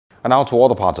And now to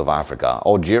other parts of Africa.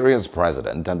 Algeria's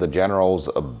president and the generals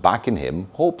backing him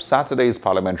hope Saturday's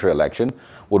parliamentary election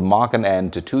would mark an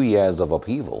end to 2 years of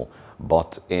upheaval.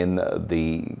 But in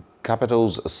the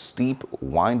capital's steep,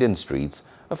 winding streets,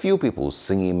 a few people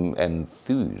seem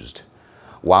enthused.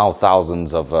 While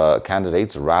thousands of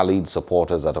candidates rallied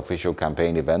supporters at official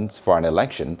campaign events for an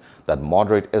election that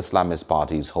moderate Islamist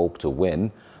parties hope to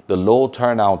win, the low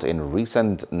turnout in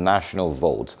recent national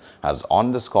votes has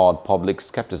underscored public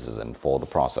skepticism for the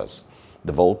process.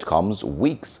 The vote comes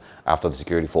weeks after the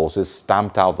security forces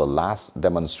stamped out the last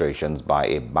demonstrations by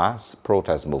a mass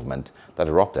protest movement that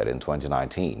erupted in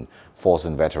 2019,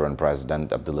 forcing veteran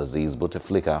President Abdelaziz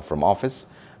Bouteflika from office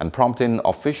and prompting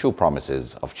official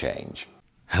promises of change.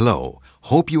 Hello,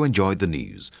 hope you enjoyed the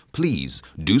news. Please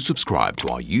do subscribe to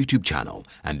our YouTube channel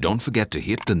and don't forget to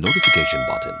hit the notification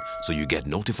button so you get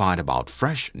notified about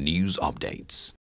fresh news updates.